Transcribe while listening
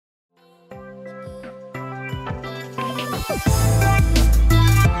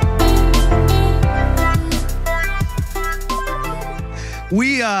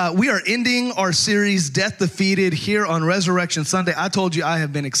We are ending our series, Death Defeated, here on Resurrection Sunday. I told you I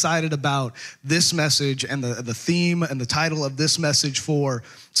have been excited about this message and the theme and the title of this message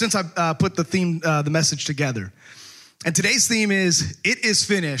since I put the message together. And today's theme is, it is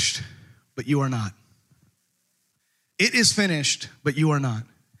finished, but you are not. It is finished, but you are not.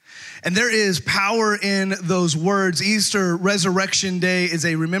 And there is power in those words. Easter, Resurrection Day, is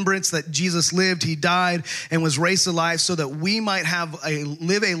a remembrance that Jesus lived, he died, and was raised to life so that we might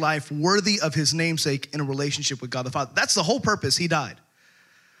live a life worthy of his namesake in a relationship with God the Father. That's the whole purpose he died.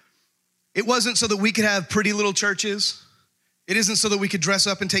 It wasn't so that we could have pretty little churches. It isn't so that we could dress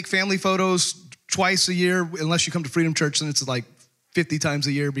up and take family photos twice a year, unless you come to Freedom Church, and it's like 50 times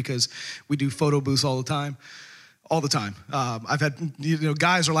a year because we do photo booths all the time. I've had,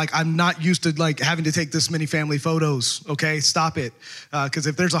 guys are like, I'm not used to like having to take this many family photos. Okay, stop it. Because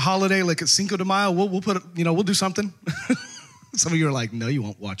if there's a holiday like it's Cinco de Mayo, we'll do something. Some of you are like, no, you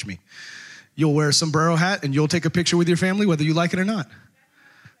won't watch me. You'll wear a sombrero hat and you'll take a picture with your family, whether you like it or not.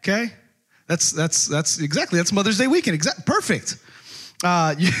 Okay, that's Mother's Day weekend. Perfect.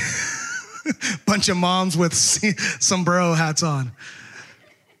 Bunch of moms with sombrero hats on.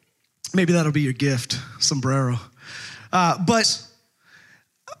 Maybe that'll be your gift, sombrero. But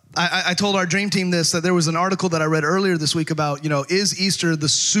I told our dream team that there was an article that I read earlier this week about, is Easter the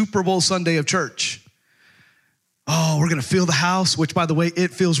Super Bowl Sunday of church? Oh, we're going to fill the house, which, by the way,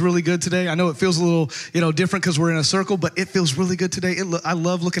 it feels really good today. I know it feels a little, different because we're in a circle, but it feels really good today. I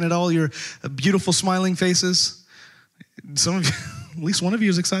love looking at all your beautiful smiling faces. Some of you, at least one of you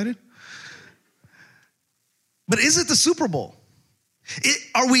is excited. But is it the Super Bowl?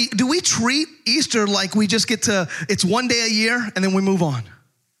 Do we treat Easter like we just it's one day a year and then we move on?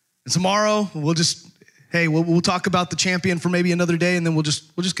 And tomorrow we'll talk about the champion for maybe another day and then we'll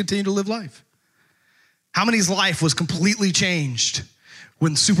just continue to live life. How many's life was completely changed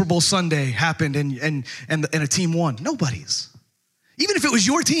when Super Bowl Sunday happened and a team won? Nobody's. Even if it was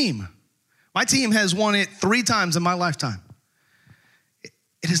your team. My team has won it 3 times in my lifetime.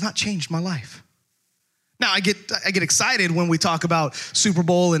 It has not changed my life. Now, I get excited when we talk about Super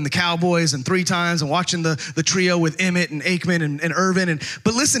Bowl and the Cowboys and 3 times and watching the trio with Emmett and Aikman and Irvin.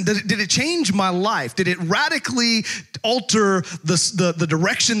 But listen, did it change my life? Did it radically alter the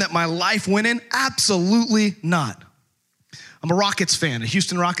direction that my life went in? Absolutely not. I'm a Rockets fan, a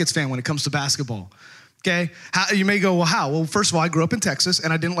Houston Rockets fan when it comes to basketball. Okay, you may go, well, how? Well, first of all, I grew up in Texas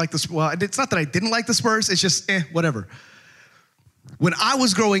and I didn't like the. Well, it's not that I didn't like the Spurs. It's just whatever. When I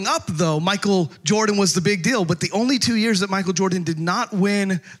was growing up, though, Michael Jordan was the big deal. But the only 2 years that Michael Jordan did not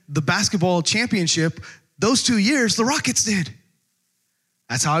win the basketball championship, those 2 years, the Rockets did.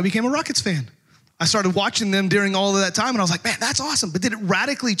 That's how I became a Rockets fan. I started watching them during all of that time, and I was like, man, that's awesome. But did it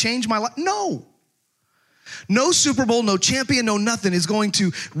radically change my life? No. No Super Bowl, no champion, no nothing is going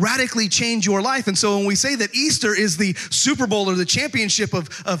to radically change your life. And so when we say that Easter is the Super Bowl or the championship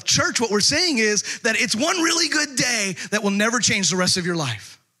of church, what we're saying is that it's one really good day that will never change the rest of your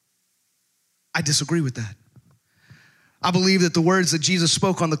life. I disagree with that. I believe that the words that Jesus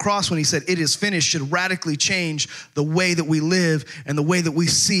spoke on the cross when he said, it is finished, should radically change the way that we live and the way that we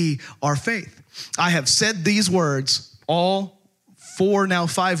see our faith. I have said these words all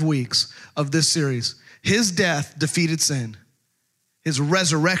 5 weeks of this series. His death defeated sin. His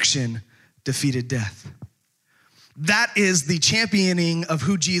resurrection defeated death. That is the championing of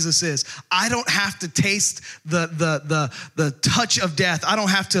who Jesus is. I don't have to taste the touch of death. I don't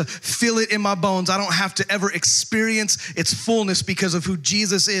have to feel it in my bones. I don't have to ever experience its fullness because of who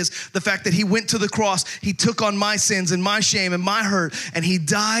Jesus is. The fact that he went to the cross, he took on my sins and my shame and my hurt, and he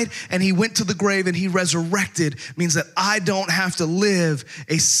died and he went to the grave and he resurrected means that I don't have to live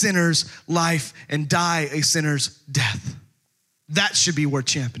a sinner's life and die a sinner's death. That should be worth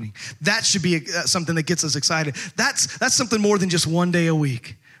championing. That should be something that gets us excited. That's something more than just one day a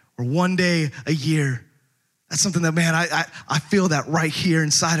week or one day a year. That's something that, man, I feel that right here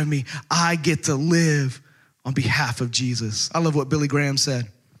inside of me. I get to live on behalf of Jesus. I love what Billy Graham said.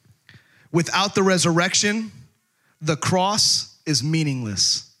 Without the resurrection, the cross is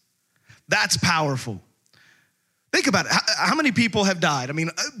meaningless. That's powerful. Think about it. How many people have died? I mean,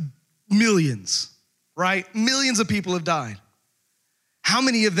 millions, right? Millions of people have died. How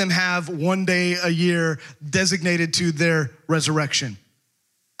many of them have one day a year designated to their resurrection?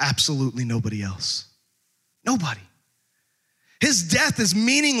 Absolutely nobody else. Nobody. His death is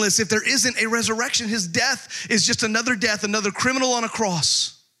meaningless if there isn't a resurrection. His death is just another death, another criminal on a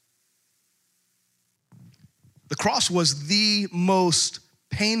cross. The cross was the most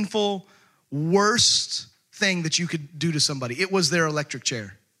painful, worst thing that you could do to somebody. It was their electric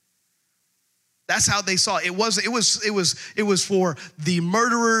chair. That's how they saw it. It was for the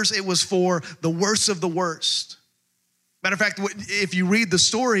murderers. It was for the worst of the worst. Matter of fact, if you read the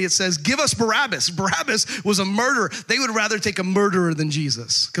story, it says, give us Barabbas. Barabbas was a murderer. They would rather take a murderer than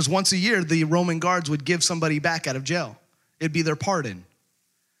Jesus, because once a year, the Roman guards would give somebody back out of jail. It'd be their pardon.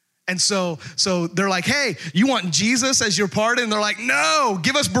 And so they're like, hey, you want Jesus as your pardon? They're like, no,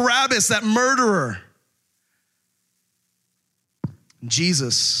 give us Barabbas, that murderer.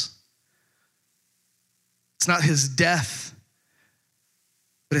 Jesus, it's not his death,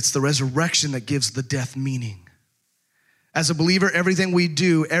 but it's the resurrection that gives the death meaning. As a believer, everything we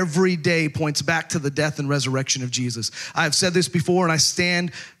do every day points back to the death and resurrection of Jesus. I've said this before, and I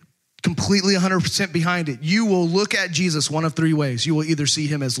stand completely 100% behind it. You will look at Jesus one of three ways. You will either see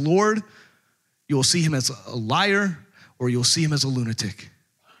him as Lord, you will see him as a liar, or you'll see him as a lunatic.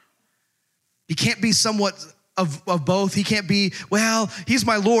 He can't be somewhat of both. He can't be, well, he's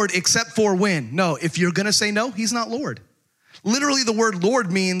my Lord except for when. No, if you're gonna say no, he's not Lord. Literally, the word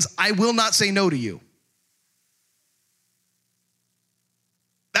Lord means I will not say no to you.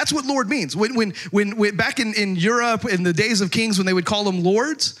 That's what Lord means. When back in Europe in the days of kings, when they would call them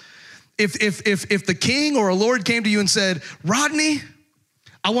lords, if the king or a lord came to you and said, Rodney,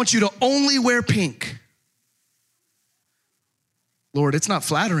 I want you to only wear pink. Lord, it's not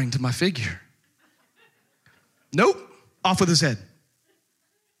flattering to my figure. Nope, off with his head.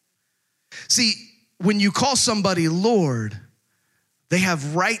 See, when you call somebody Lord, they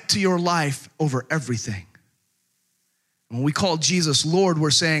have right to your life over everything. When we call Jesus Lord, we're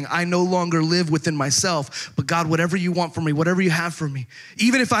saying, I no longer live within myself, but God, whatever you want from me, whatever you have for me,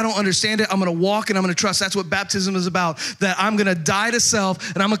 even if I don't understand it, I'm gonna walk and I'm gonna trust. That's what baptism is about, that I'm gonna die to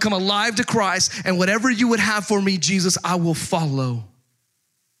self and I'm gonna come alive to Christ, and whatever you would have for me, Jesus, I will follow.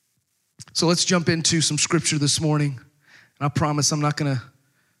 So let's jump into some scripture this morning. And I promise I'm not gonna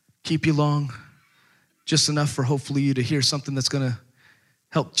keep you long, just enough for hopefully you to hear something that's gonna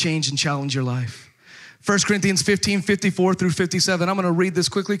help change and challenge your life. 1 Corinthians 15, 54 through 57. I'm gonna read this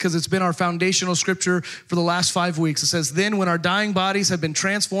quickly because it's been our foundational scripture for the last 5 weeks. It says, then when our dying bodies have been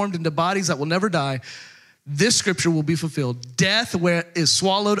transformed into bodies that will never die, this scripture will be fulfilled. Death is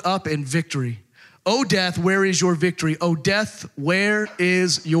swallowed up in victory. O death, where is your victory? O death, where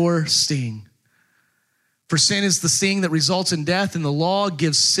is your sting? For sin is the sting that results in death, and the law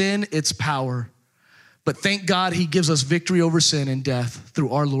gives sin its power. But thank God he gives us victory over sin and death through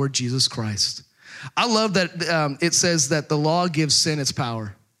our Lord Jesus Christ. I love that it says that the law gives sin its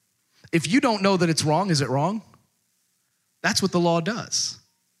power. If you don't know that it's wrong, is it wrong? That's what the law does,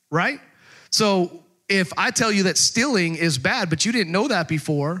 right? So if I tell you that stealing is bad, but you didn't know that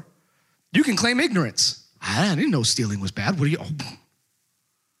before, you can claim ignorance. I didn't know stealing was bad. What do you? Oh,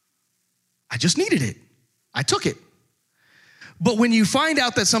 I just needed it. I took it. But when you find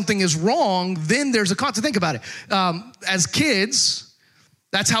out that something is wrong, then there's a consequence. Think about it. As kids,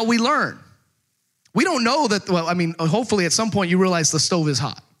 that's how we learn. We don't know that, well, I mean, hopefully at some point you realize the stove is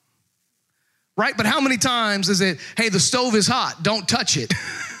hot, right? But how many times is it, hey, the stove is hot, don't touch it?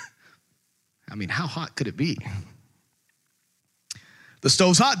 I mean, how hot could it be? The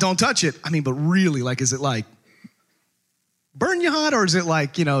stove's hot, don't touch it. I mean, but really, like, is it like burn you hot, or is it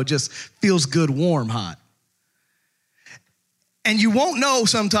like, just feels good, warm hot? And you won't know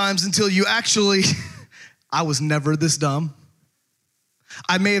sometimes until you actually, I was never this dumb.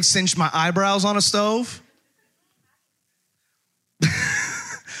 I may have singed my eyebrows on a stove,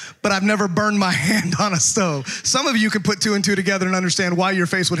 but I've never burned my hand on a stove. Some of you can put two and two together and understand why your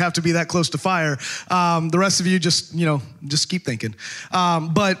face would have to be that close to fire. The rest of you just keep thinking.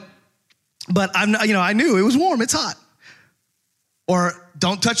 But I'm not, I knew it was warm, it's hot. Or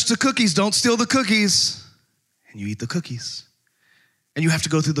don't touch the cookies, don't steal the cookies, and you eat the cookies. And you have to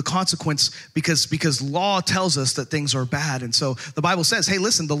go through the consequence because law tells us that things are bad. And so the Bible says, hey,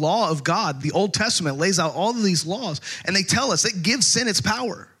 listen, the law of God, the Old Testament lays out all of these laws, and they tell us it gives sin its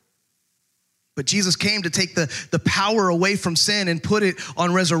power. But Jesus came to take the power away from sin and put it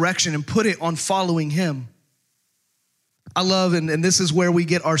on resurrection and put it on following him. I love, and this is where we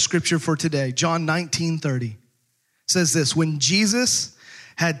get our scripture for today. John 19:30 says this, when Jesus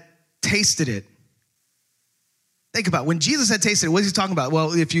had tasted it. Think about it. When Jesus had tasted it, what is he talking about?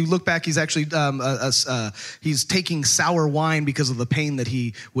 Well, if you look back, he's actually, he's taking sour wine because of the pain that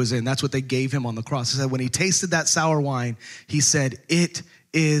he was in. That's what they gave him on the cross. He said when he tasted that sour wine, he said, it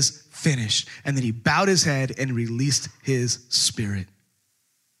is finished. And then he bowed his head and released his spirit.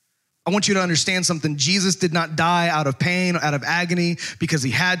 I want you to understand something. Jesus did not die out of pain, out of agony because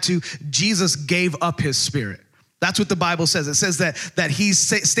he had to. Jesus gave up his spirit. That's what the Bible says. It says that he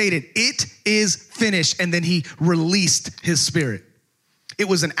stated, it is finished, and then he released his spirit. It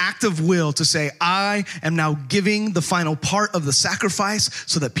was an act of will to say, I am now giving the final part of the sacrifice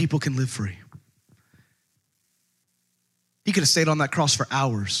so that people can live free. He could have stayed on that cross for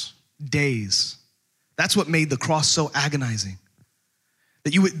hours, days. That's what made the cross so agonizing.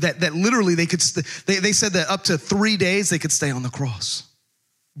 That literally they said that up to 3 days they could stay on the cross,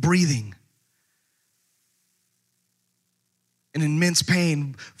 breathing. In immense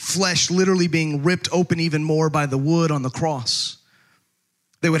pain, flesh literally being ripped open even more by the wood on the cross.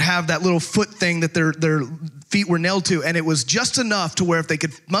 They would have that little foot thing that their feet were nailed to, and it was just enough to where if they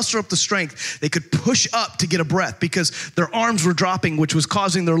could muster up the strength, they could push up to get a breath because their arms were dropping, which was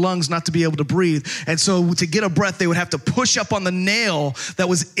causing their lungs not to be able to breathe. And so to get a breath, they would have to push up on the nail that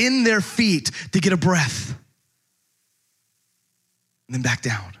was in their feet to get a breath. And then back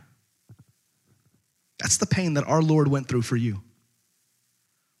down. That's the pain that our Lord went through for you.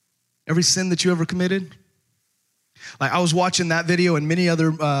 Every sin that you ever committed. Like I was watching that video and many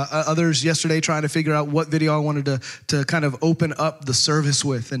others yesterday trying to figure out what video I wanted to kind of open up the service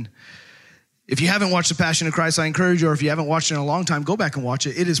with. And if you haven't watched The Passion of Christ, I encourage you, or if you haven't watched it in a long time, go back and watch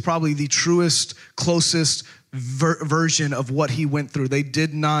it. It is probably the truest, closest version of what he went through. They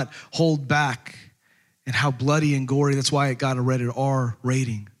did not hold back, and how bloody and gory. That's why it got a rated R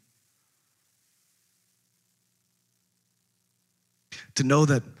rating. To know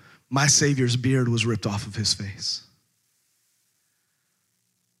that my Savior's beard was ripped off of his face.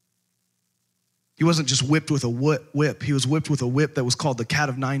 He wasn't just whipped with a whip. He was whipped with a whip that was called the cat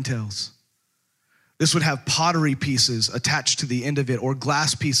of nine tails. This would have pottery pieces attached to the end of it or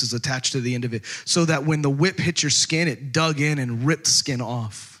glass pieces attached to the end of it so that when the whip hit your skin, it dug in and ripped skin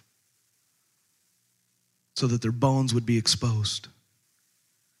off so that their bones would be exposed.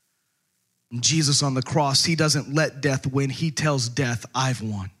 And Jesus on the cross, he doesn't let death win. He tells death, I've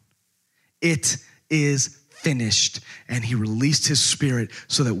won. It is finished. And he released his spirit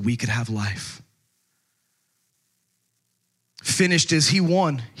so that we could have life. Finished is he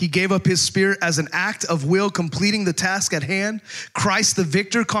won. He gave up his spirit as an act of will, completing the task at hand. Christ the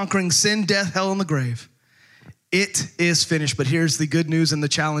victor, conquering sin, death, hell, and the grave. It is finished. But here's the good news and the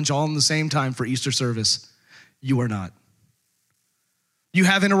challenge all in the same time for Easter service. You are not. You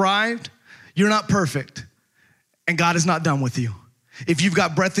haven't arrived. You're not perfect. And God is not done with you. If you've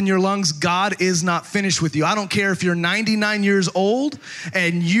got breath in your lungs, God is not finished with you. I don't care if you're 99 years old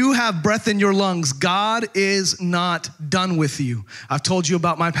and you have breath in your lungs, God is not done with you. I've told you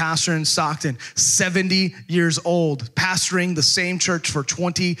about my pastor in Stockton, 70 years old, pastoring the same church for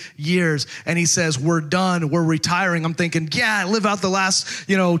 20 years. And he says, we're done, we're retiring. I'm thinking, yeah, live out the last,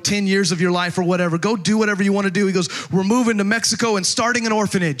 10 years of your life or whatever. Go do whatever you want to do. He goes, we're moving to Mexico and starting an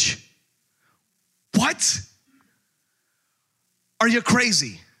orphanage. What? Are you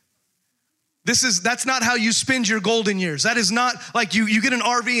crazy? That's not how you spend your golden years. That is not like you get an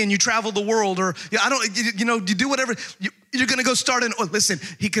RV and you travel the world, or you do whatever. You're gonna go start listen,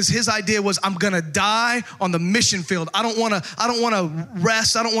 because his idea was, I'm gonna die on the mission field. I don't wanna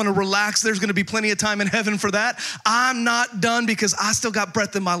rest. I don't wanna relax. There's gonna be plenty of time in heaven for that. I'm not done because I still got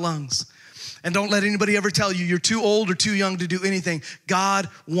breath in my lungs. And don't let anybody ever tell you you're too old or too young to do anything. God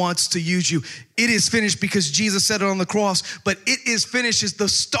wants to use you. It is finished because Jesus said it on the cross, but it is finished is the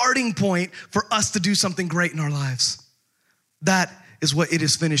starting point for us to do something great in our lives. That is what it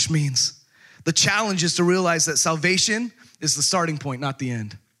is finished means. The challenge is to realize that salvation is the starting point, not the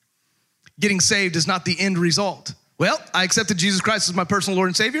end. Getting saved is not the end result. Well, I accepted Jesus Christ as my personal Lord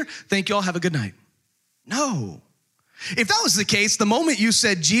and Savior. Thank you all. Have a good night. No. If that was the case, the moment you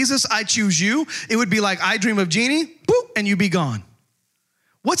said, Jesus, I choose you, it would be like, I dream of Jeannie, boop, and you be gone.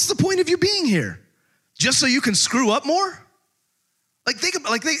 What's the point of you being here? Just so you can screw up more?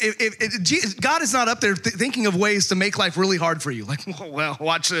 If God is not up there thinking of ways to make life really hard for you. Like, well,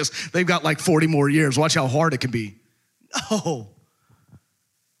 watch this. They've got like 40 more years. Watch how hard it can be. No.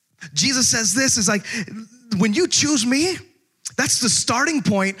 Jesus says this is like, when you choose me, that's the starting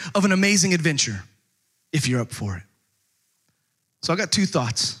point of an amazing adventure, if you're up for it. So I got two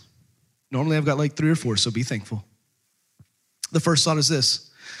thoughts. Normally I've got like 3 or 4, so be thankful. The first thought is this: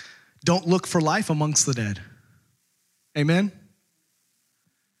 don't look for life amongst the dead. Amen?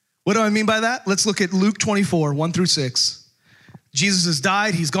 What do I mean by that? Let's look at Luke 24, 1-6. Jesus has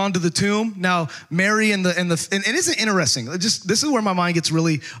died. He's gone to the tomb. Now, Mary and isn't it interesting? This is where my mind gets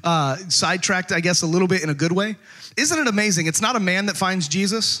really sidetracked, I guess, a little bit in a good way. Isn't it amazing? It's not a man that finds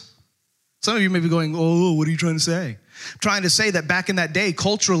Jesus. Some of you may be going, oh, what are you trying to say? I'm trying to say that back in that day,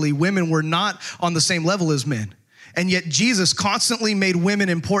 culturally, women were not on the same level as men. And yet Jesus constantly made women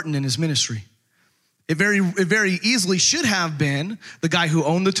important in his ministry. It very easily should have been the guy who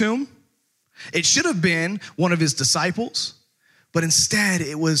owned the tomb. It should have been one of his disciples. But instead,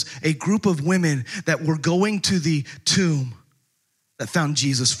 it was a group of women that were going to the tomb that found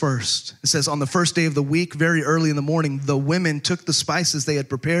Jesus first. It says, on the first day of the week, very early in the morning, the women took the spices they had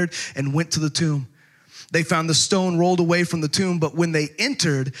prepared and went to the tomb. They found the stone rolled away from the tomb, but when they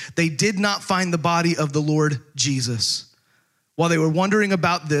entered, they did not find the body of the Lord Jesus. While they were wondering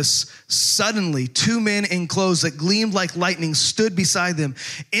about this, suddenly 2 men in clothes that gleamed like lightning stood beside them.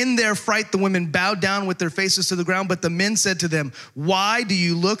 In their fright, the women bowed down with their faces to the ground, but the men said to them, "Why do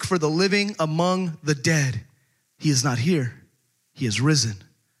you look for the living among the dead? He is not here. He is risen.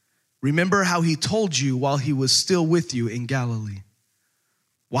 Remember how he told you while he was still with you in Galilee."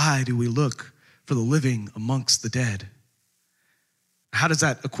 Why do we look for the living amongst the dead? How does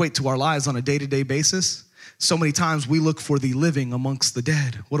that equate to our lives on a day-to-day basis? So many times we look for the living amongst the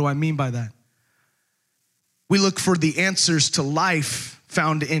dead. What do I mean by that? We look for the answers to life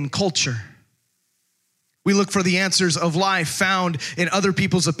found in culture. We look for the answers of life found in other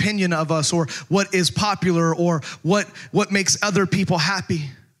people's opinion of us, or what is popular, or what makes other people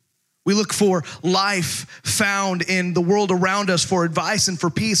happy. We look for life found in the world around us for advice and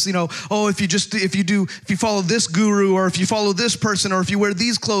for peace. You know, oh, if you follow this guru, or if you follow this person, or if you wear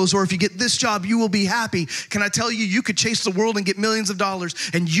these clothes, or if you get this job, you will be happy. Can I tell you, you could chase the world and get millions of dollars,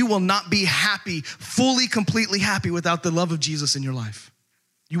 and you will not be happy, fully, completely happy without the love of Jesus in your life.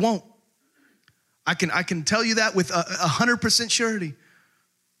 You won't. I can tell you that with 100% surety.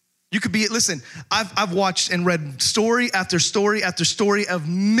 You could be, listen, I've watched and read story after story after story of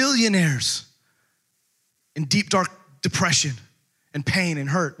millionaires in deep, dark depression and pain and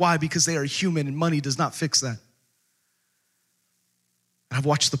hurt. Why? Because they are human, and money does not fix that. And I've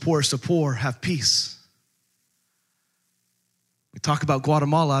watched the poorest of poor have peace. We talk about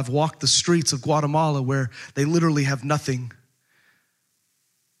Guatemala. I've walked the streets of Guatemala where they literally have nothing,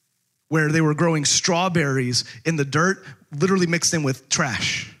 where they were growing strawberries in the dirt, literally mixed in with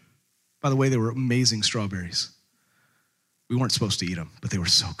trash. By the way, they were amazing strawberries. We weren't supposed to eat them, but they were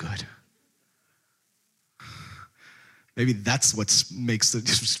so good. Maybe that's what makes the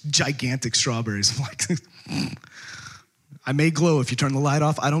gigantic strawberries. I'm like, I may glow if you turn the light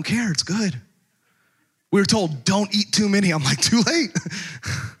off. I don't care, it's good. We were told, don't eat too many. I'm like, too late.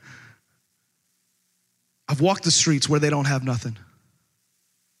 I've walked the streets where they don't have nothing,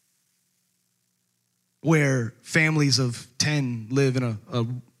 where families of 10 live in a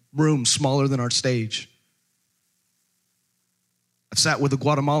room smaller than our stage. I've sat with a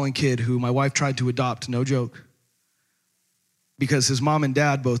Guatemalan kid who my wife tried to adopt, no joke, because his mom and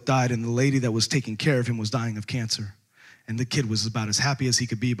dad both died, and the lady that was taking care of him was dying of cancer. And the kid was about as happy as he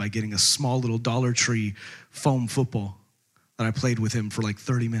could be by getting a small little Dollar Tree foam football that I played with him for like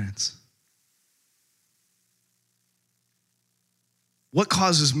 30 minutes. What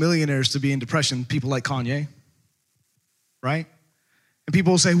causes millionaires to be in depression? People like Kanye, right? And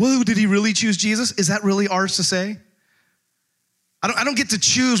people will say, well, did he really choose Jesus? Is that really ours to say? I don't get to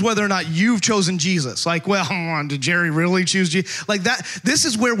choose whether or not you've chosen Jesus. Like, well, did Jerry really choose Jesus? Like that, this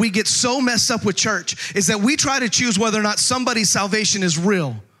is where we get so messed up with church, is that we try to choose whether or not somebody's salvation is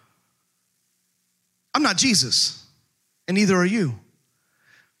real. I'm not Jesus, and neither are you.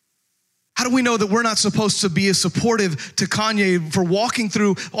 How do we know that we're not supposed to be as supportive to Kanye for walking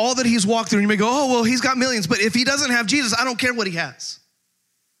through all that he's walked through? And you may go, oh, well, he's got millions. But if he doesn't have Jesus, I don't care what he has.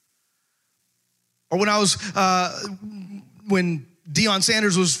 Or when I was, when Deion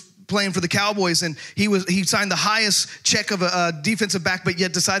Sanders was playing for the Cowboys, and he signed the highest check of a defensive back, but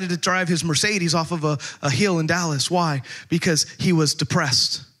yet decided to drive his Mercedes off of a hill in Dallas. Why? Because he was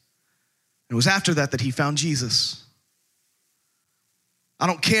depressed. It was after that he found Jesus. I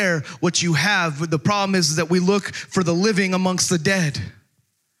don't care what you have, but the problem is that we look for the living amongst the dead.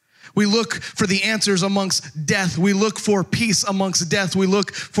 We look for the answers amongst death. We look for peace amongst death. We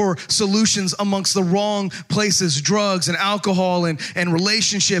look for solutions amongst the wrong places, drugs and alcohol and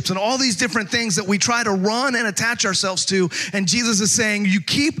relationships and all these different things that we try to run and attach ourselves to. And Jesus is saying, you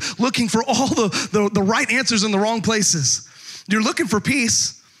keep looking for all the right answers in the wrong places. You're looking for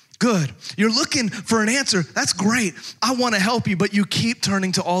peace. Good. You're looking for an answer. That's great. I want to help you, but you keep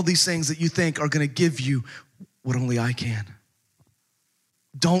turning to all these things that you think are going to give you what only I can.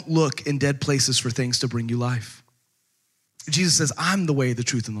 Don't look in dead places for things to bring you life. Jesus says, I'm the way, the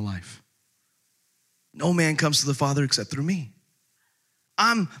truth, and the life. No man comes to the Father except through me.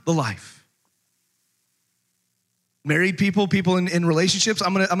 I'm the life. Married people in relationships,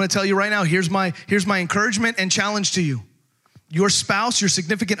 I'm gonna tell you right now, here's my encouragement and challenge to you. Your spouse, your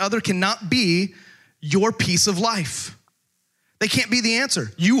significant other cannot be your piece of life. They can't be the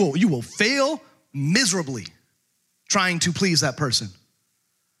answer. You will fail miserably trying to please that person,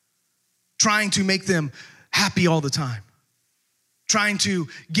 trying to make them happy all the time. trying to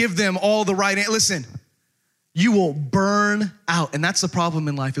give them all the right answer. Listen, you will burn out. And that's the problem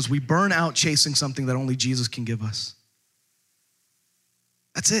in life, is we burn out chasing something that only Jesus can give us.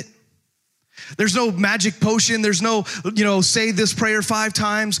 That's it. There's no magic potion. There's no, say this prayer 5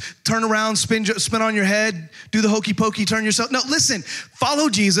 times, turn around, spin on your head, do the hokey pokey, turn yourself. No, listen, follow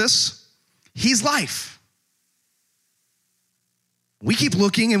Jesus. He's life. We keep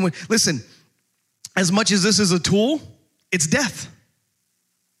looking and listen, as much as this is a tool, it's death.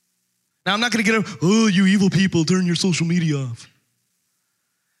 Now, I'm not going to get you evil people, turn your social media off.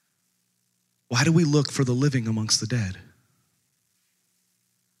 Why do we look for the living amongst the dead?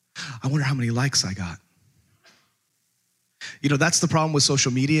 I wonder how many likes I got. That's the problem with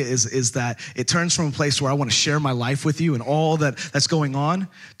social media is that it turns from a place where I want to share my life with you and all that's going on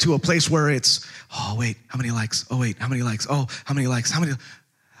to a place where it's, oh, wait, how many likes? Oh, wait, how many likes? Oh, how many likes?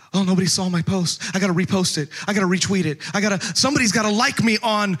 Oh, nobody saw my post. I got to repost it. I got to retweet it. Somebody's got to like me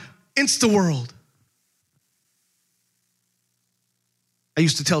on InstaWorld. I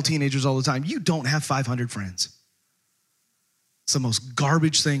used to tell teenagers all the time, you don't have 500 friends. It's the most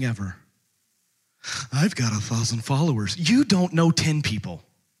garbage thing ever. I've got 1,000 followers. You don't know 10 people.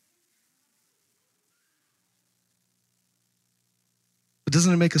 But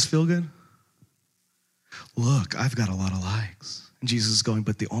doesn't it make us feel good? Look, I've got a lot of likes. And Jesus is going,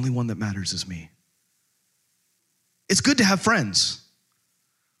 but the only one that matters is me. It's good to have friends.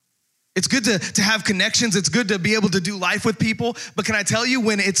 It's good to have connections. It's good to be able to do life with people. But can I tell you,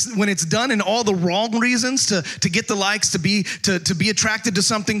 when it's done in all the wrong reasons, to get the likes, to be attracted to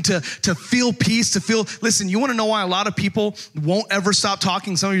something, to feel peace, listen, you want to know why a lot of people won't ever stop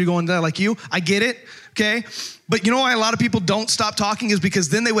talking? Some of you are going, like you, I get it, okay? But you know why a lot of people don't stop talking is because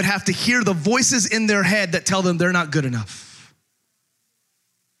then they would have to hear the voices in their head that tell them they're not good enough.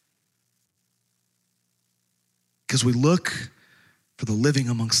 Because we look for the living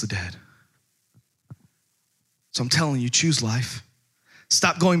amongst the dead. So I'm telling you, choose life.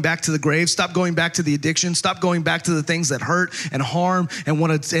 Stop going back to the grave. Stop going back to the addiction. Stop going back to the things that hurt and harm and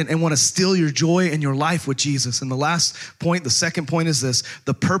want to steal your joy and your life with Jesus. And the last point, the second point is this: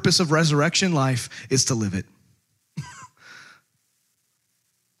 the purpose of resurrection life is to live it.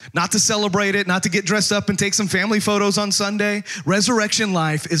 Not to celebrate it, not to get dressed up and take some family photos on Sunday. Resurrection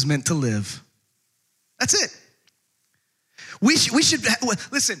life is meant to live. That's it. We should,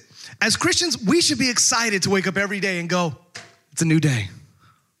 listen, as Christians, we should be excited to wake up every day and go, it's a new day.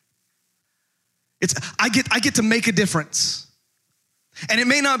 I get to make a difference. And it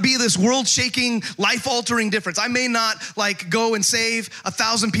may not be this world-shaking, life-altering difference. I may not go and save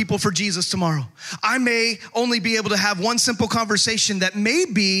 1,000 people for Jesus tomorrow. I may only be able to have one simple conversation that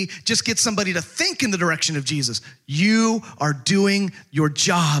maybe just gets somebody to think in the direction of Jesus. You are doing your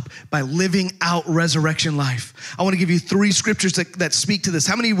job by living out resurrection life. I want to give you 3 scriptures that speak to this.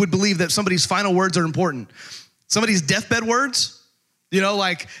 How many would believe that somebody's final words are important? Somebody's deathbed words?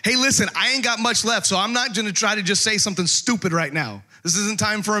 Hey, listen, I ain't got much left, so I'm not going to try to just say something stupid right now. This isn't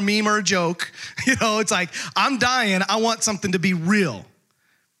time for a meme or a joke. It's like, I'm dying. I want something to be real.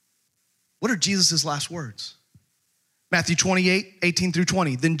 What are Jesus' last words? Matthew 28, 18 through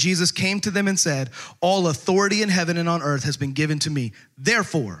 20. Then Jesus came to them and said, all authority in heaven and on earth has been given to me.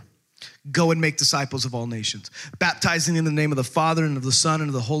 Therefore, go and make disciples of all nations, baptizing them in the name of the Father and of the Son and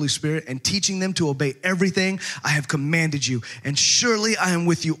of the Holy Spirit, and teaching them to obey everything I have commanded you. And surely I am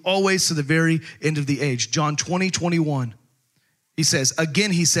with you always to the very end of the age. John 20, 21. He says,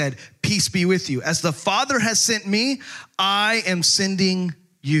 again, he said, peace be with you. As the Father has sent me, I am sending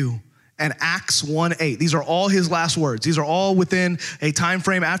you. And Acts 1:8. These are all his last words. These are all within a time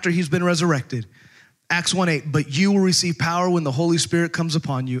frame after he's been resurrected. Acts 1:8, but you will receive power when the Holy Spirit comes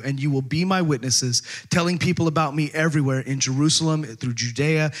upon you, and you will be my witnesses, telling people about me everywhere in Jerusalem, through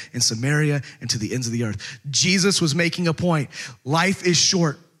Judea and Samaria, and to the ends of the earth. Jesus was making a point. Life is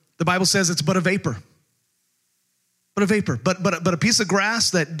short. The Bible says it's but a vapor. But a vapor, but a piece of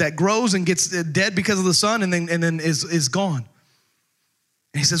grass that grows and gets dead because of the sun and then is gone.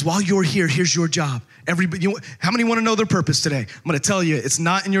 And he says, while you're here, here's your job. How many want to know their purpose today? I'm going to tell you, it's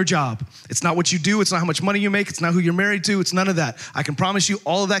not in your job. It's not what you do. It's not how much money you make. It's not who you're married to. It's none of that. I can promise you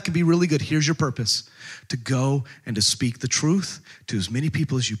all of that can be really good. Here's your purpose: to go and to speak the truth to as many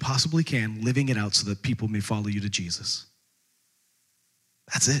people as you possibly can, living it out so that people may follow you to Jesus.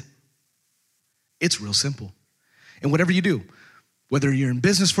 That's it. It's real simple. And whatever you do, whether you're in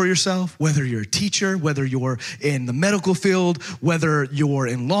business for yourself, whether you're a teacher, whether you're in the medical field, whether you're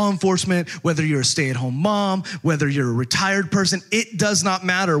in law enforcement, whether you're a stay-at-home mom, whether you're a retired person, it does not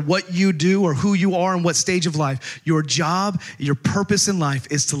matter what you do or who you are and what stage of life. Your job, your purpose in life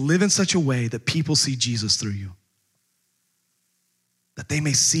is to live in such a way that people see Jesus through you. that they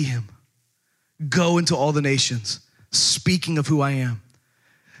may see him. Go into all the nations, speaking of who I am.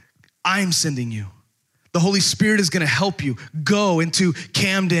 I'm sending you. The Holy Spirit is going to help you go into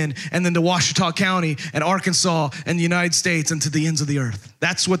Camden and then to Ouachita County and Arkansas and the United States and to the ends of the earth.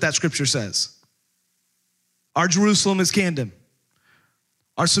 That's what that scripture says. Our Jerusalem is Camden.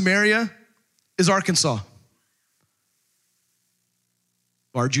 Our Samaria is Arkansas.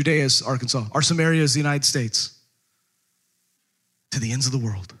 Our Judea is Arkansas. Our Samaria is the United States. To the ends of the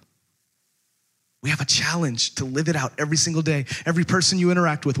world. We have a challenge to live it out every single day. Every person you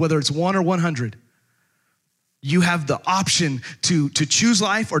interact with, whether it's 1 or 100, you have the option to choose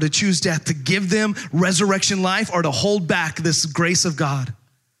life or to choose death, to give them resurrection life or to hold back this grace of God.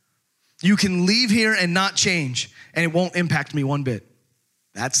 You can leave here and not change, and it won't impact me one bit.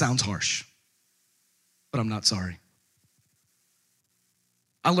 That sounds harsh, but I'm not sorry.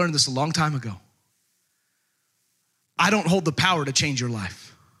 I learned this a long time ago. I don't hold the power to change your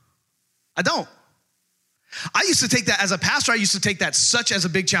life. I don't. I used to take that, as a pastor, I used to take that such as a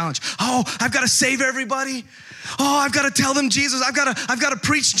big challenge. Oh, I've got to save everybody. Oh, I've got to tell them Jesus. I've got to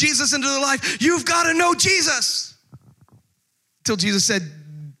preach Jesus into their life. You've got to know Jesus. Until Jesus said,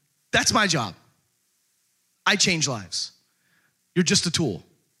 that's my job. I change lives. You're just a tool.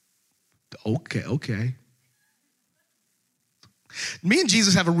 Okay. Me and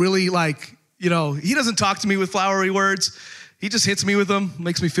Jesus have a really he doesn't talk to me with flowery words. He just hits me with them,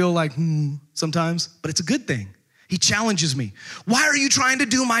 makes me feel like, sometimes, but it's a good thing. He challenges me. Why are you trying to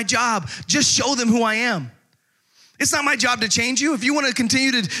do my job? Just show them who I am. It's not my job to change you. If you want to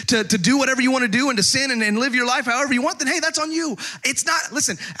continue to do whatever you want to do and to sin and live your life however you want, then hey, that's on you. It's not,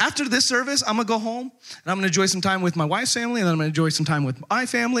 listen, after this service, I'm going to go home and I'm going to enjoy some time with my wife's family and then I'm going to enjoy some time with my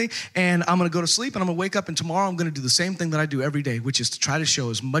family and I'm going to go to sleep and I'm going to wake up and tomorrow I'm going to do the same thing that I do every day, which is to try to show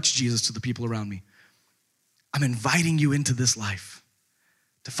as much Jesus to the people around me. I'm inviting you into this life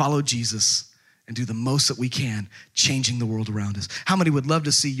to follow Jesus and do the most that we can, changing the world around us. How many would love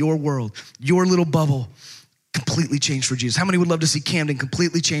to see your world, your little bubble, completely changed for Jesus? How many would love to see Camden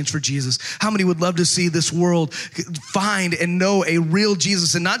completely changed for Jesus? How many would love to see this world find and know a real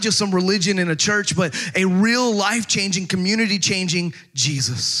Jesus and not just some religion in a church, but a real life-changing, community-changing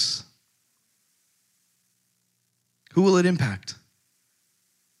Jesus? Who will it impact?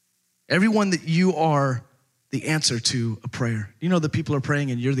 Everyone that you are the answer to a prayer. You know that people are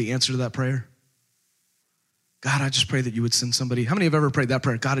praying and you're the answer to that prayer? God, I just pray that you would send somebody. How many have ever prayed that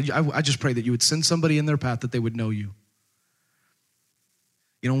prayer? God, I just pray that you would send somebody in their path that they would know you.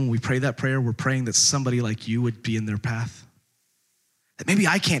 You know, when we pray that prayer, we're praying that somebody like you would be in their path. That maybe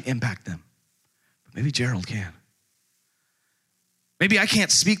I can't impact them, but maybe Gerald can. Maybe I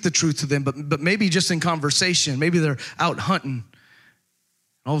can't speak the truth to them, but maybe just in conversation, maybe they're out hunting.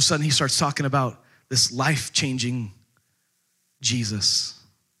 All of a sudden he starts talking about this life-changing Jesus.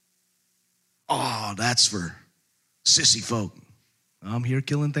 Oh, that's for sissy folk. I'm here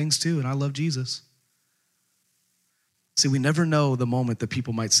killing things too, and I love Jesus. See, we never know the moment that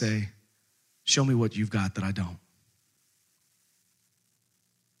people might say, show me what you've got that I don't.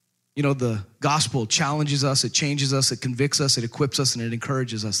 You know, the gospel challenges us, it changes us, it convicts us, it equips us, and it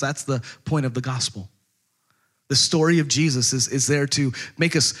encourages us. That's the point of the gospel. The story of Jesus is there to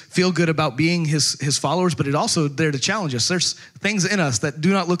make us feel good about being his followers, but it's also there to challenge us. There's things in us that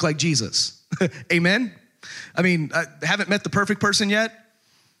do not look like Jesus. Amen? I mean, I haven't met the perfect person yet.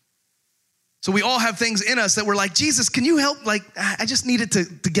 So we all have things in us that we're like, Jesus, can you help? Like, I just need it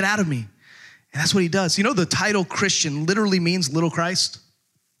to get out of me. And that's what he does. You know, the title Christian literally means little Christ.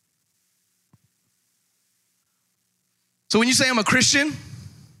 So when you say I'm a Christian,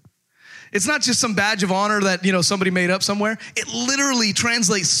 it's not just some badge of honor that, somebody made up somewhere. It literally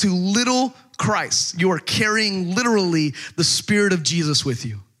translates to little Christ. You are carrying literally the Spirit of Jesus with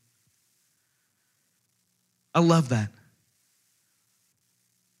you. I love that.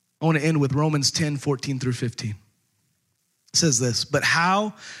 I want to end with Romans 10:14-15. It says this, but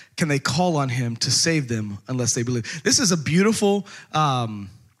how can they call on him to save them unless they believe? This is a beautiful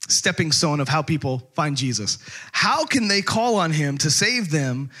stepping stone of how people find Jesus. How can they call on him to save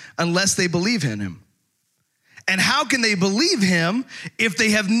them unless they believe in him? And how can they believe him if they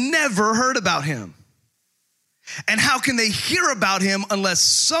have never heard about him? And how can they hear about him unless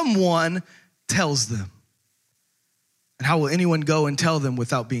someone tells them? And how will anyone go and tell them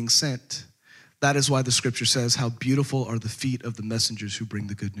without being sent? That is why the scripture says, how beautiful are the feet of the messengers who bring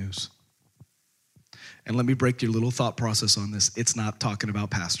the good news. And let me break your little thought process on this. It's not talking about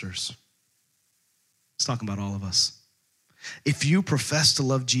pastors. It's talking about all of us. If you profess to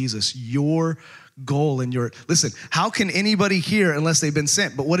love Jesus, your goal and listen, how can anybody hear unless they've been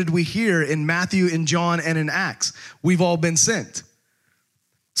sent? But what did we hear in Matthew, in John, and in Acts? We've all been sent.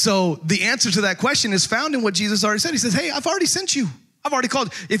 So the answer to that question is found in what Jesus already said. He says, hey, I've already sent you. I've already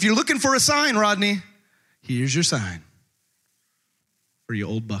called. If you're looking for a sign, Rodney, here's your sign for you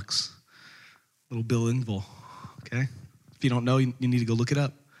old bucks. Little Bill Engvall, okay? If you don't know, you need to go look it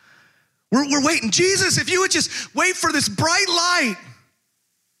up. We're waiting. Jesus, if you would just wait for this bright light.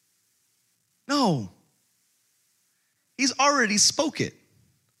 No. He's already spoke it.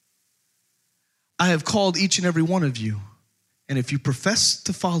 I have called each and every one of you. And if you profess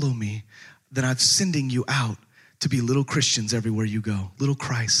to follow me, then I'm sending you out to be little Christians everywhere you go. Little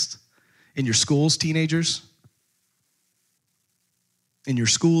Christ. In your schools, teenagers. In your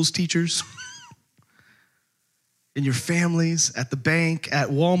schools, teachers. In your families, at the bank, at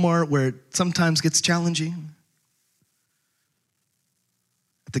Walmart, where it sometimes gets challenging.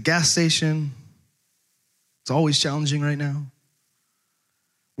 At the gas station. It's always challenging right now.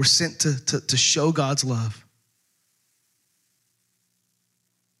 We're sent to show God's love.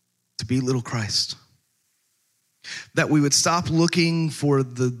 To be little Christ. That we would stop looking for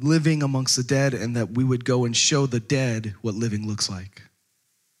the living amongst the dead and that we would go and show the dead what living looks like,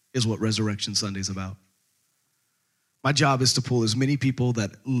 is what Resurrection Sunday is about. My job is to pull as many people that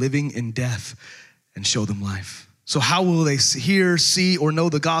living in death and show them life. So how will they hear, see, or know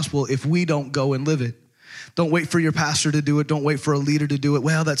the gospel if we don't go and live it? Don't wait for your pastor to do it. Don't wait for a leader to do it.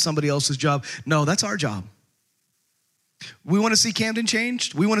 Well, that's somebody else's job. No, that's our job. We want to see Camden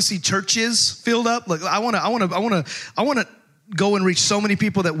changed. We want to see churches filled up. Like I want to go and reach so many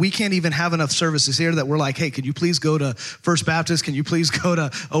people that we can't even have enough services here that we're like, hey, can you please go to First Baptist? Can you please go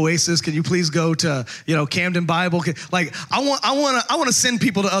to Oasis? Can you please go to, Camden Bible? Like I want to send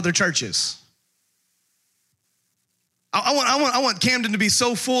people to other churches. I want Camden to be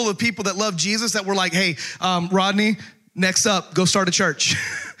so full of people that love Jesus that we're like, hey, Rodney, next up, go start a church.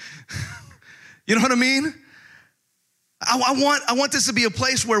 You know what I mean? I want this to be a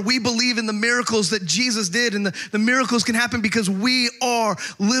place where we believe in the miracles that Jesus did, and the miracles can happen because we are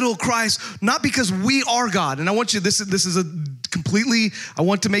little Christ, not because we are God. And I want you, this is I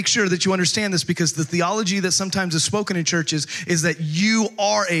want to make sure that you understand this, because the theology that sometimes is spoken in churches is that you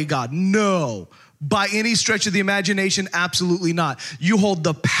are a God. No. By any stretch of the imagination, absolutely not. You hold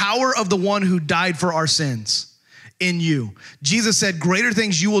the power of the one who died for our sins in you. Jesus said, greater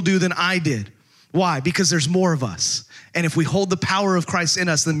things you will do than I did. Why? Because there's more of us. And if we hold the power of Christ in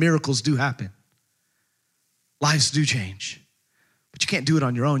us, then miracles do happen. Lives do change. But you can't do it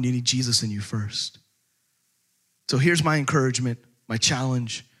on your own. You need Jesus in you first. So here's my encouragement, my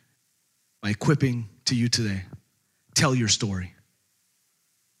challenge, my equipping to you today. Tell your story.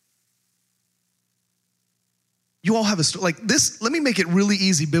 You all have a story. Like this, let me make it really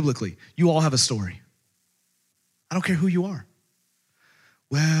easy biblically. You all have a story. I don't care who you are.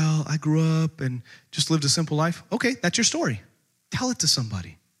 Well, I grew up and just lived a simple life. Okay, that's your story. Tell it to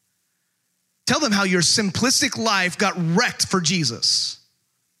somebody. Tell them how your simplistic life got wrecked for Jesus.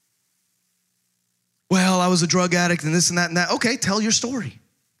 Well, I was a drug addict and this and that and that. Okay, tell your story.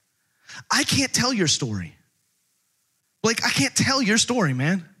 I can't tell your story. Blake, I can't tell your story,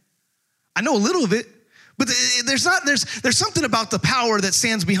 man. I know a little of it. But there's something about the power that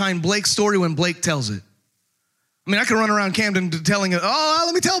stands behind Blake's story when Blake tells it. I mean, I can run around Camden telling it,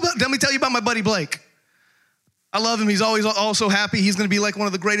 let me tell you about my buddy Blake. I love him. He's always also happy. He's going to be like one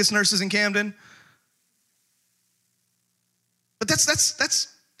of the greatest nurses in Camden. But that's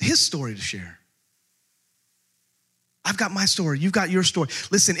his story to share. I've got my story. You've got your story.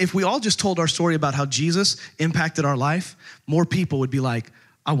 Listen, if we all just told our story about how Jesus impacted our life, more people would be like,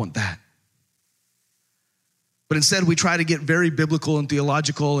 I want that. But instead, we try to get very biblical and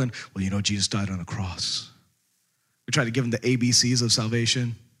theological and, Jesus died on a cross. We try to give them the ABCs of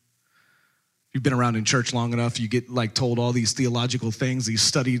salvation. If you've been around in church long enough, you get told all these theological things. You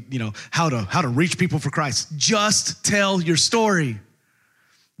study, how to reach people for Christ. Just tell your story.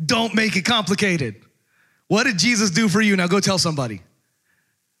 Don't make it complicated. What did Jesus do for you? Now go tell somebody.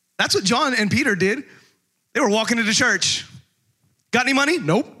 That's what John and Peter did. They were walking into church. Got any money?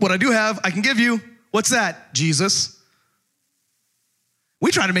 Nope. What I do have, I can give you. What's that? Jesus.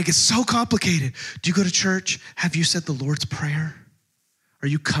 We try to make it so complicated. Do you go to church? Have you said the Lord's Prayer? Are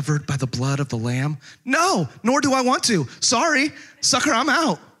you covered by the blood of the Lamb? No, nor do I want to. Sorry, sucker, I'm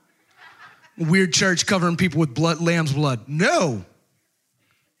out. Weird church covering people with blood, lamb's blood. No.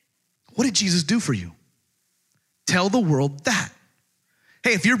 What did Jesus do for you? Tell the world that.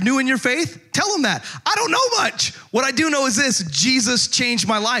 Hey, if you're new in your faith, tell them that. I don't know much. What I do know is this: Jesus changed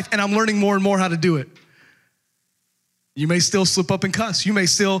my life, and I'm learning more and more how to do it. You may still slip up and cuss. You may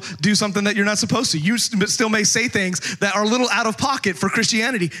still do something that you're not supposed to. You still may say things that are a little out of pocket for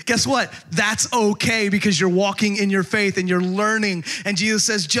Christianity. Guess what? That's okay because you're walking in your faith and you're learning. And Jesus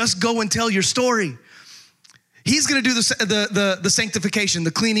says, just go and tell your story. He's going to do the sanctification,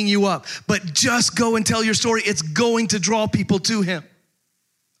 the cleaning you up. But just go and tell your story. It's going to draw people to him.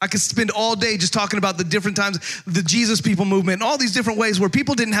 I could spend all day just talking about the different times, the Jesus people movement, and all these different ways where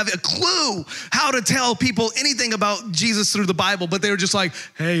people didn't have a clue how to tell people anything about Jesus through the Bible, but they were just like,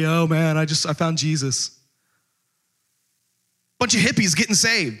 hey, yo, man, I found Jesus. Bunch of hippies getting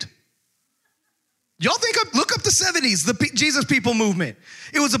saved. Y'all look up the 70s, the Jesus people movement.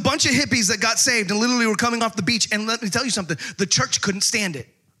 It was a bunch of hippies that got saved and literally were coming off the beach. And let me tell you something, the church couldn't stand it.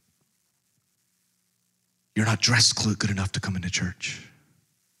 You're not dressed good enough to come into church.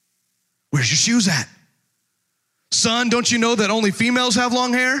 Where's your shoes at? Son, don't you know that only females have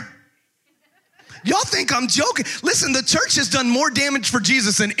long hair? Y'all think I'm joking. Listen, the church has done more damage for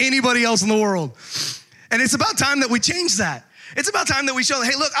Jesus than anybody else in the world. And it's about time that we change that. It's about time that we show,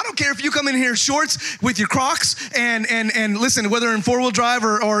 hey, look, I don't care if you come in here shorts with your Crocs and listen, whether in 4-wheel drive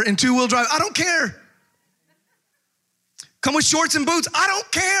or in 2-wheel drive, I don't care. Come with shorts and boots, I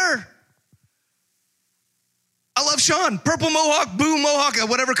don't care. I love Sean, purple mohawk, blue mohawk,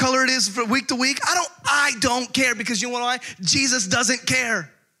 whatever color it is from week to week. I don't care because you know why? Jesus doesn't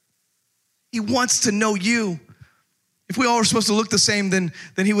care. He wants to know you. If we all were supposed to look the same, then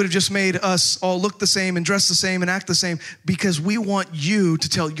he would have just made us all look the same and dress the same and act the same because we want you to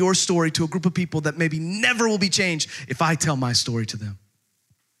tell your story to a group of people that maybe never will be changed if I tell my story to them.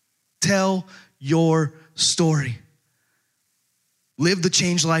 Tell your story. Live the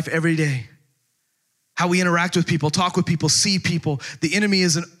changed life every day. How we interact with people, talk with people, see people. The enemy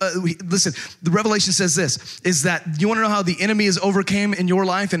is, listen, the Revelation says this, is that you want to know how the enemy is overcame in your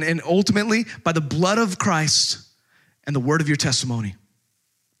life and ultimately by the blood of Christ and the word of your testimony.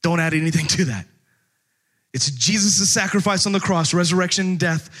 Don't add anything to that. It's Jesus' sacrifice on the cross, resurrection,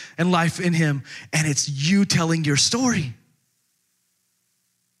 death, and life in him. And it's you telling your story.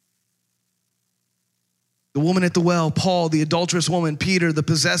 The woman at the well, Paul, the adulterous woman, Peter, the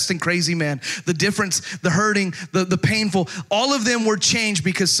possessed and crazy man, the difference, the hurting, the painful, all of them were changed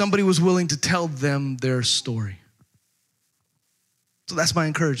because somebody was willing to tell them their story. So that's my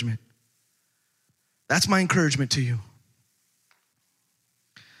encouragement. That's my encouragement to you.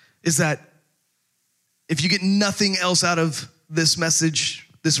 Is that if you get nothing else out of this message,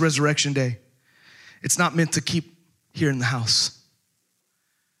 this resurrection day, it's not meant to keep here in the house.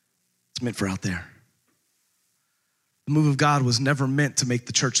 It's meant for out there. The move of God was never meant to make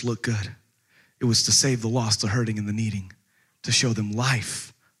the church look good. It was to save the lost, the hurting, and the needing, to show them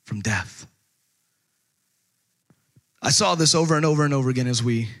life from death. I saw this over and over and over again as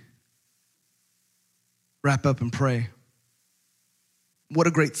we wrap up and pray. What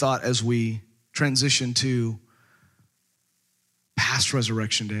a great thought as we transition to past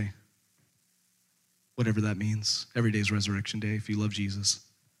Resurrection Day. Whatever that means. Every day is Resurrection Day if you love Jesus.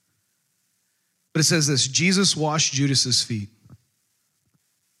 But it says this, Jesus washed Judas's feet.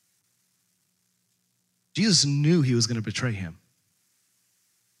 Jesus knew he was going to betray him.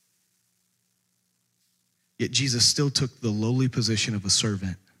 Yet Jesus still took the lowly position of a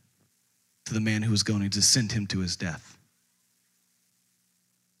servant to the man who was going to send him to his death.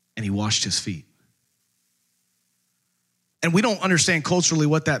 And he washed his feet. And we don't understand culturally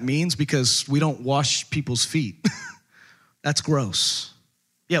what that means because we don't wash people's feet. That's gross.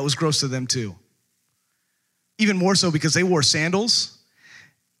 Yeah, it was gross to them too. Even more so because they wore sandals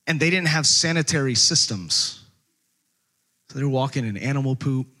and they didn't have sanitary systems. So they were walking in animal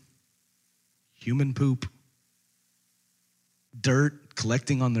poop, human poop, dirt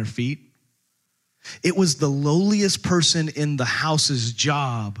collecting on their feet. It was the lowliest person in the house's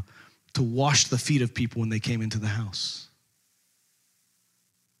job to wash the feet of people when they came into the house.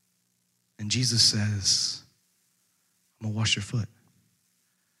 And Jesus says, I'm gonna wash your foot.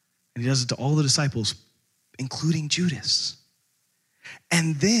 And he does it to all the disciples, including Judas.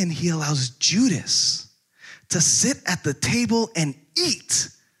 And then he allows Judas to sit at the table and eat.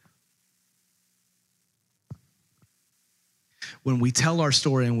 When we tell our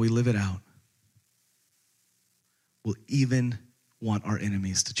story and we live it out, we'll even want our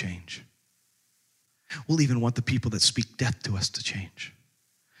enemies to change. We'll even want the people that speak death to us to change.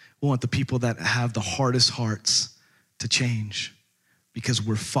 We'll want the people that have the hardest hearts to change because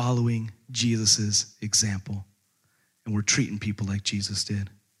we're following Jesus's example and we're treating people like Jesus did.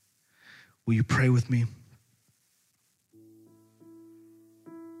 Will you pray with me?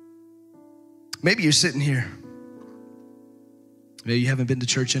 Maybe you're sitting here. Maybe you haven't been to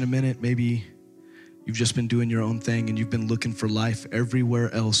church in a minute. Maybe You've just been doing your own thing and you've been looking for life everywhere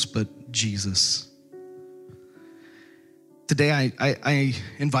else but Jesus. Today, I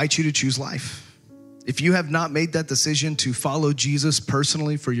invite you to choose life. If you have not made that decision to follow Jesus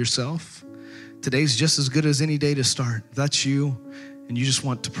personally for yourself, today's just as good as any day to start. If that's you and you just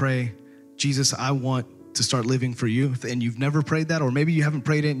want to pray, Jesus, I want to start living for you, and you've never prayed that, or maybe you haven't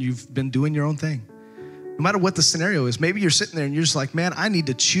prayed it and you've been doing your own thing. No matter what the scenario is, maybe you're sitting there and you're just like, man, I need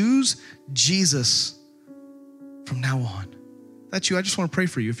to choose Jesus from now on. That's you. I just want to pray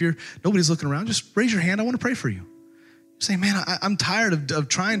for you. If nobody's looking around, just raise your hand. I want to pray for you. Say, man, I'm tired of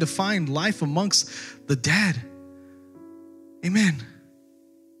trying to find life amongst the dead. Amen.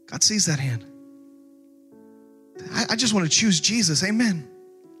 God sees that hand. I just want to choose Jesus. Amen.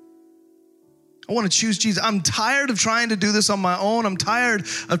 I want to choose Jesus. I'm tired of trying to do this on my own. I'm tired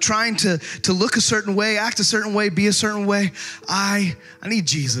of trying to look a certain way, act a certain way, be a certain way. I need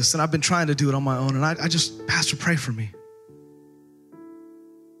Jesus, and I've been trying to do it on my own. And I just, Pastor, pray for me.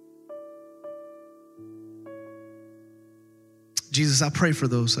 Jesus, I pray for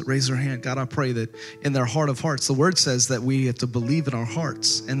those that raise their hand. God, I pray that in their heart of hearts, the word says that we have to believe in our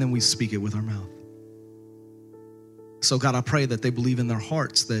hearts and then we speak it with our mouth. So God, I pray that they believe in their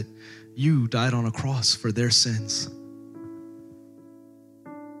hearts that you died on a cross for their sins.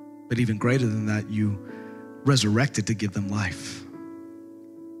 But even greater than that, you resurrected to give them life.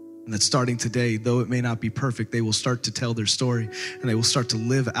 And that starting today, though it may not be perfect, they will start to tell their story and they will start to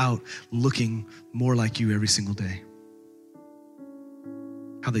live out looking more like you every single day.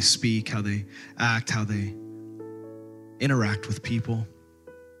 How they speak, how they act, how they interact with people.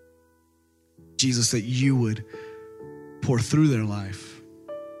 Jesus, that you would pour through their life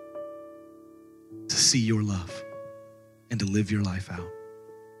to see your love and to live your life out.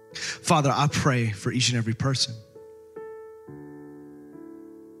 Father, I pray for each and every person.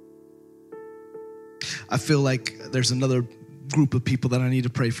 I feel like there's another group of people that I need to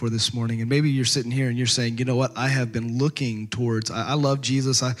pray for this morning. And maybe you're sitting here and you're saying, you know what, I have been looking towards, I love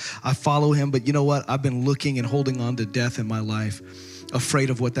Jesus, I follow him, but you know what, I've been looking and holding on to death in my life, afraid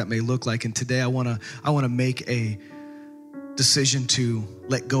of what that may look like. And today I want to make a decision to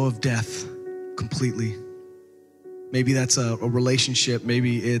let go of death completely. Maybe that's a relationship,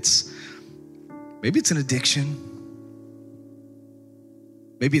 maybe it's an addiction.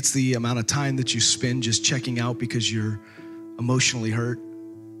 Maybe it's the amount of time that you spend just checking out because you're emotionally hurt.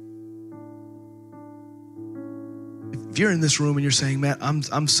 If you're in this room and you're saying, man,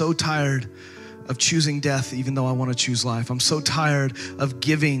 I'm so tired of choosing death even though I want to choose life. I'm so tired of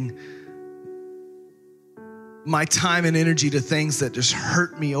giving my time and energy to things that just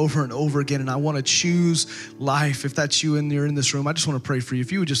hurt me over and over again, and I want to choose life. If that's you and you're in this room, I just want to pray for you.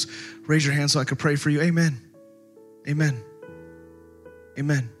 If you would just raise your hand so I could pray for you. Amen. Amen.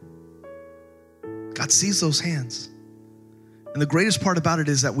 Amen. God sees those hands. And the greatest part about it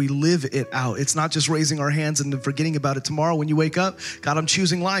is that we live it out. It's not just raising our hands and then forgetting about it tomorrow when you wake up. God, I'm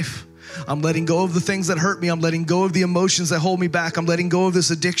choosing life. I'm letting go of the things that hurt me. I'm letting go of the emotions that hold me back. I'm letting go of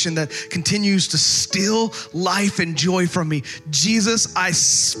this addiction that continues to steal life and joy from me. Jesus, I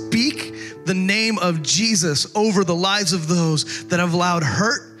speak the name of Jesus over the lives of those that have allowed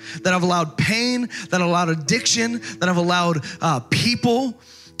hurt, that have allowed pain, that have allowed addiction, that have allowed people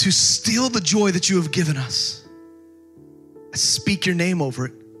to steal the joy that you have given us. I speak your name over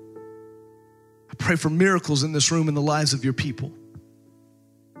it. I pray for miracles in this room in the lives of your people.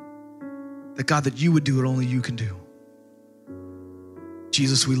 That God, that you would do what only you can do.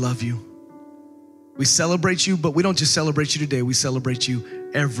 Jesus, we love you. We celebrate you, but we don't just celebrate you today. We celebrate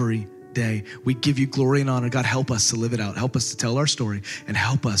you every day. We give you glory and honor. God, help us to live it out. Help us to tell our story and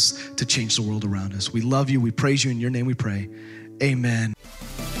help us to change the world around us. We love you. We praise you. In your name we pray. Amen.